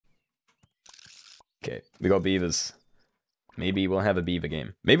Okay, we got beavers. Maybe we'll have a beaver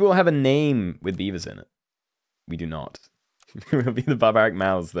game. Maybe we'll have a name with beavers in it. We do not. We'll be the barbaric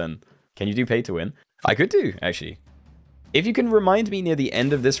mouths then. Can you do pay to win? I could do, actually. If you can remind me near the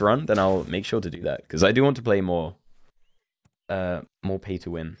end of this run, then I'll make sure to do that. Because I do want to play more pay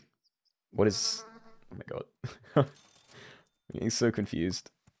to win. What is... Oh my god. I'm getting so confused.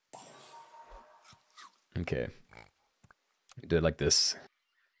 Okay. Do it like this.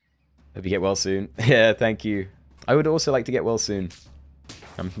 Hope you get well soon. Yeah, thank you. I would also like to get well soon.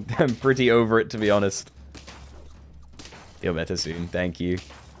 I'm pretty over it, to be honest. Feel better soon. Thank you.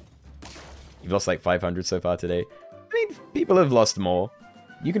 You've lost like 500 so far today. I mean, people have lost more.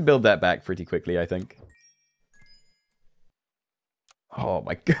 You can build that back pretty quickly, I think. Oh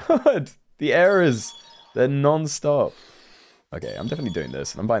my god! The errors! They're non-stop. Okay, I'm definitely doing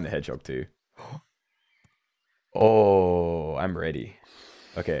this. I'm buying the hedgehog too. Oh, I'm ready.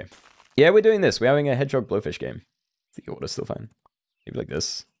 Okay. Yeah, we're doing this. We're having a hedgehog blowfish game. The order's still fine. Maybe like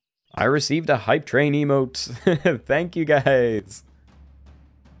this. I received a hype train emote. Thank you, guys.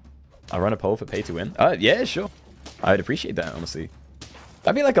 I'll run a poll for pay to win. Yeah, sure. I'd appreciate that, honestly.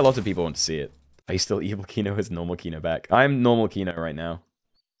 I feel like a lot of people want to see it. Are you still evil Keenoe? Is normal Keenoe back? I'm normal Keenoe right now.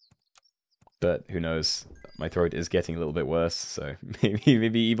 But who knows? My throat is getting a little bit worse, so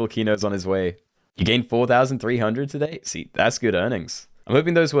maybe evil Keenoe's on his way. You gained 4,300 today? See, that's good earnings. I'm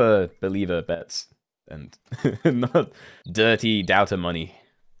hoping those were believer bets and not dirty doubter money.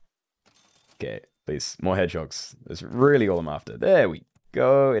 Okay, please, more hedgehogs. That's really all I'm after. There we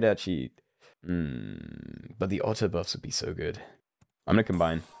go. It actually... But the otter buffs would be so good. I'm gonna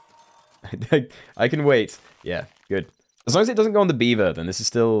combine. I can wait. Yeah, good. As long as it doesn't go on the beaver, then this is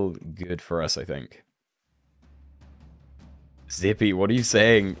still good for us, I think. Zippy, what are you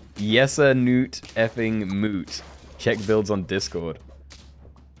saying? Yesa Newt effing moot. Check builds on Discord.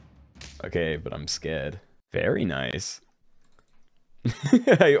 Okay, but I'm scared. Very nice.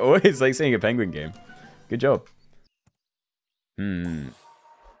 I always like seeing a penguin game. Good job.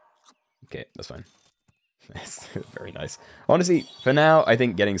 Okay, that's fine. That's very nice. Honestly, for now, I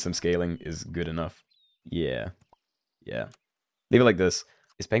think getting some scaling is good enough. Yeah. Yeah. Leave it like this.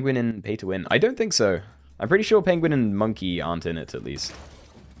 Is penguin in pay to win? I don't think so. I'm pretty sure penguin and monkey aren't in it, at least.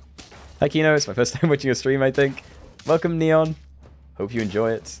 Hi, Keenoe. It's my first time watching a stream, I think. Welcome, Neon. Hope you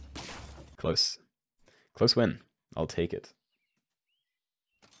enjoy it. Close. Close win. I'll take it.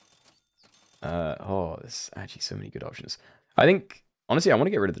 Oh, there's actually so many good options. I think, honestly, I want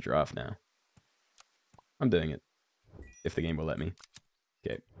to get rid of the giraffe now. I'm doing it. If the game will let me.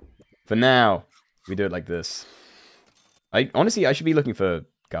 Okay. For now, we do it like this. Honestly, I should be looking for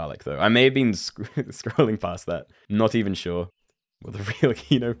garlic, though. I may have been scrolling past that. Not even sure. Will the real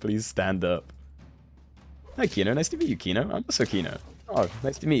Keenoe please stand up? Hi, Keenoe. Nice to meet you, Keenoe. I'm also Keenoe. Oh,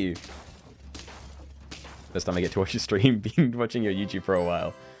 nice to meet you. First time I get to watch your stream. Been watching your YouTube for a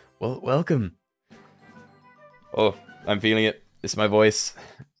while. Well, welcome. Oh, I'm feeling it. It's my voice.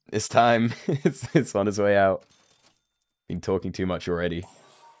 It's time. It's on its way out. Been talking too much already.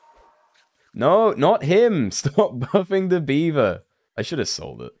 No, not him. Stop buffing the beaver. I should have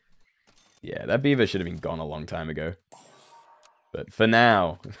sold it. Yeah, that beaver should have been gone a long time ago. But for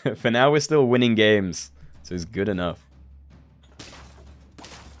now, we're still winning games. So it's good enough.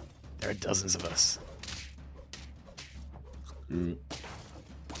 There are dozens of us.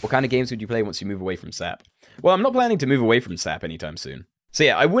 What kind of games would you play once you move away from SAP? Well, I'm not planning to move away from SAP anytime soon. So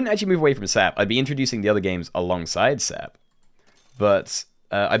yeah, I wouldn't actually move away from SAP. I'd be introducing the other games alongside SAP. But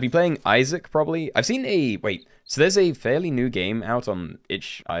I'd be playing Isaac, probably. I've seen a... Wait, so there's a fairly new game out on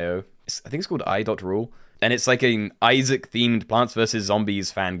itch.io. I think it's called I.Rule. And it's like an Isaac-themed Plants vs.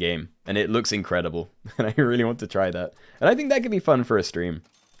 Zombies fan game. And it looks incredible. And I really want to try that. And I think that could be fun for a stream.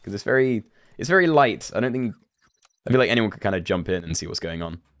 Because it's very light. I feel like anyone could kind of jump in and see what's going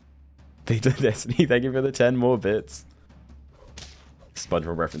on. Beta Destiny, thank you for the 10 more bits.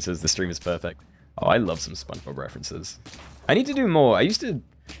 SpongeBob references, the stream is perfect. Oh, I love some SpongeBob references. I need to do more. I used to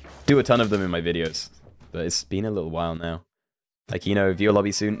do a ton of them in my videos. But it's been a little while now. Like, viewer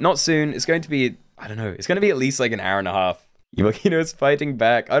lobby soon. Not soon. It's going to be, I don't know. It's going to be at least like an hour and a half. Keenoe's fighting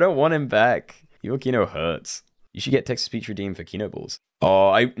back. I don't want him back. Keenoe hurts. You should get text-to-speech redeemed for Keenoe balls.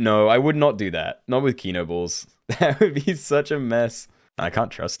 Oh, no, I would not do that. Not with Keenoe balls. That would be such a mess. I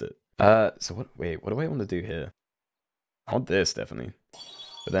can't trust it. So what do I want to do here? I want this, definitely.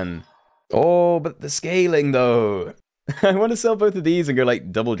 But then... Oh, but the scaling, though! I want to sell both of these and go,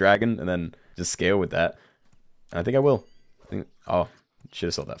 like, double dragon, and then just scale with that. And I think I will. Oh, should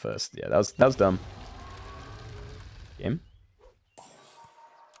have sold that first. Yeah, that was dumb. Game?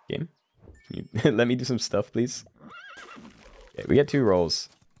 Can you let me do some stuff, please? Okay, we get 2 rolls.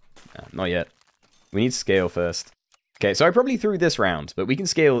 Nah, not yet. We need scale first. Okay, so I probably threw this round, but we can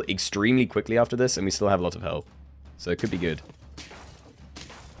scale extremely quickly after this, and we still have a lot of health. So it could be good.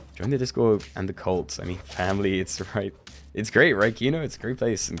 Join the Discord and the cult. I mean, family, it's right. It's great, right, Keenoe? It's a great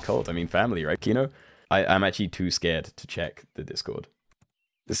place. And cult, I mean, family, right, Keenoe? I'm actually too scared to check the Discord.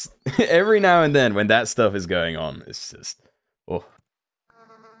 This, every now and then, when that stuff is going on, it's just... Oh.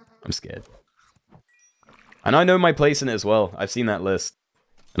 I'm scared. And I know my place in it as well. I've seen that list.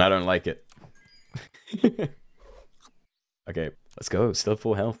 And I don't like it. Okay, let's go. Still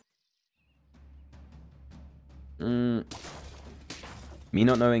full health. Me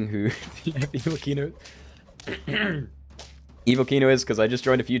not knowing who Evil Keenoe Evil Keenoe is because I just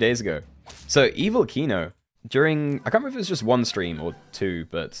joined a few days ago. So Evil Keenoe, during, I can't remember if it was just one stream or two,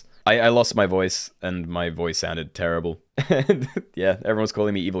 but I lost my voice and my voice sounded terrible. And yeah, everyone's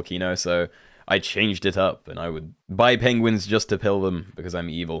calling me Evil Keenoe, so I changed it up and I would buy penguins just to pill them because I'm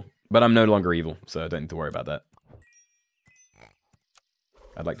evil. But I'm no longer evil, so I don't need to worry about that.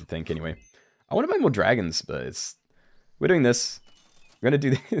 I'd like to think anyway. I want to buy more dragons, but it's... We're doing this. We're going to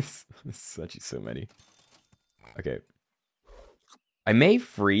do this. There's actually so many. Okay. I may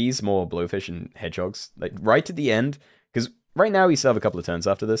freeze more blowfish and hedgehogs, like right at the end, because right now we still have a couple of turns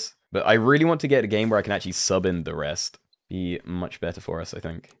after this, but I really want to get a game where I can actually sub in the rest. Be much better for us, I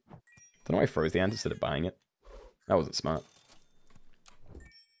think. Don't know why I froze the ant instead of buying it. That wasn't smart.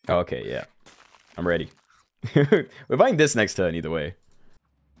 Oh, okay, yeah. I'm ready. We're buying this next turn either way.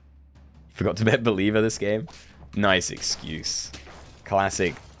 Forgot to bet Believer this game. Nice excuse.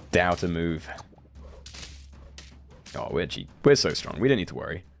 Classic doubter move. Oh, we're so strong. We don't need to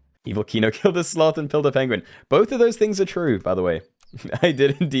worry. Evil Keenoe killed a sloth and killed a penguin. Both of those things are true, by the way. I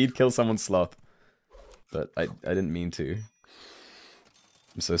did indeed kill someone's sloth. But I didn't mean to.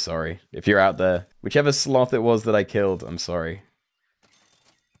 I'm so sorry. If you're out there, whichever sloth it was that I killed, I'm sorry.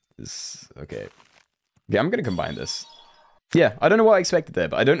 Okay. Yeah, I'm gonna combine this. Yeah, I don't know what I expected there,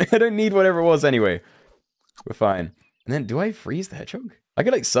 but I don't need whatever it was anyway. We're fine. And then, do I freeze the hedgehog? I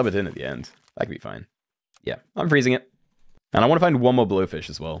could, like, sub it in at the end. That could be fine. Yeah, I'm freezing it. And I want to find one more blowfish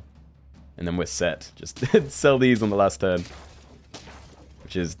as well. And then we're set. Just sell these on the last turn.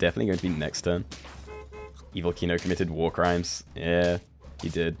 Which is definitely going to be next turn. Evil Keenoe committed war crimes. Yeah, he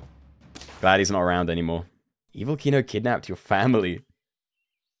did. Glad he's not around anymore. Evil Keenoe kidnapped your family.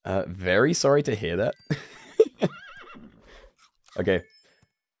 Very sorry to hear that. Okay.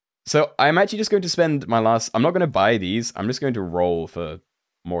 So I'm actually just going to spend my last... I'm not going to buy these. I'm just going to roll for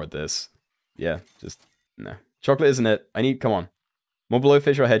more of this. Yeah, just... No. Chocolate isn't it. I need... Come on. More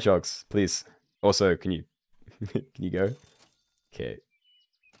blowfish or hedgehogs, please. Also, can you... can you go? Okay.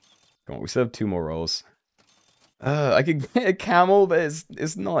 Come on, we still have 2 more rolls. I could get a camel, but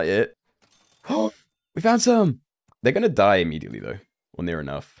it's not it. Oh, we found some! They're going to die immediately, though. Or near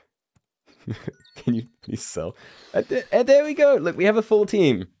enough. Can you please sell? There we go. Look, we have a full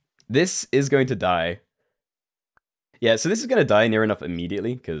team. This is going to die. Yeah, so this is going to die near enough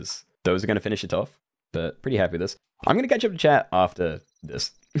immediately, because those are going to finish it off. But pretty happy with this. I'm going to catch up to chat after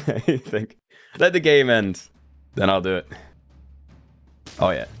this, I think. Let the game end. Then I'll do it. Oh,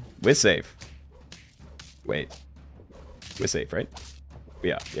 yeah. We're safe. Wait. We're safe, right?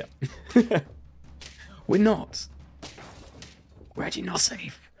 We are, yeah. We're not. We're actually not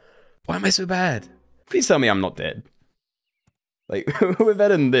safe. Why am I so bad? Please tell me I'm not dead. Like, we're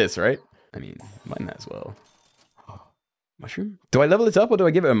better than this, right? I mean, mine that as well. Mushroom? Do I level it up or do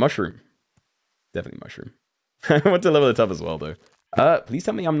I give it a mushroom? Definitely mushroom. I want to level it up as well, though. Please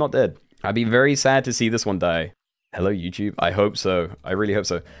tell me I'm not dead. I'd be very sad to see this one die. Hello, YouTube. I hope so. I really hope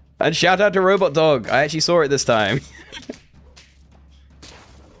so. And shout out to Robot Dog. I actually saw it this time.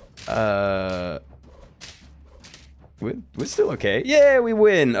 We're still okay. Yeah, we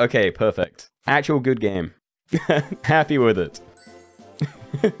win. Okay, perfect. Actual good game. Happy with it.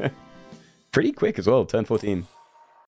 Pretty quick as well, turn 14.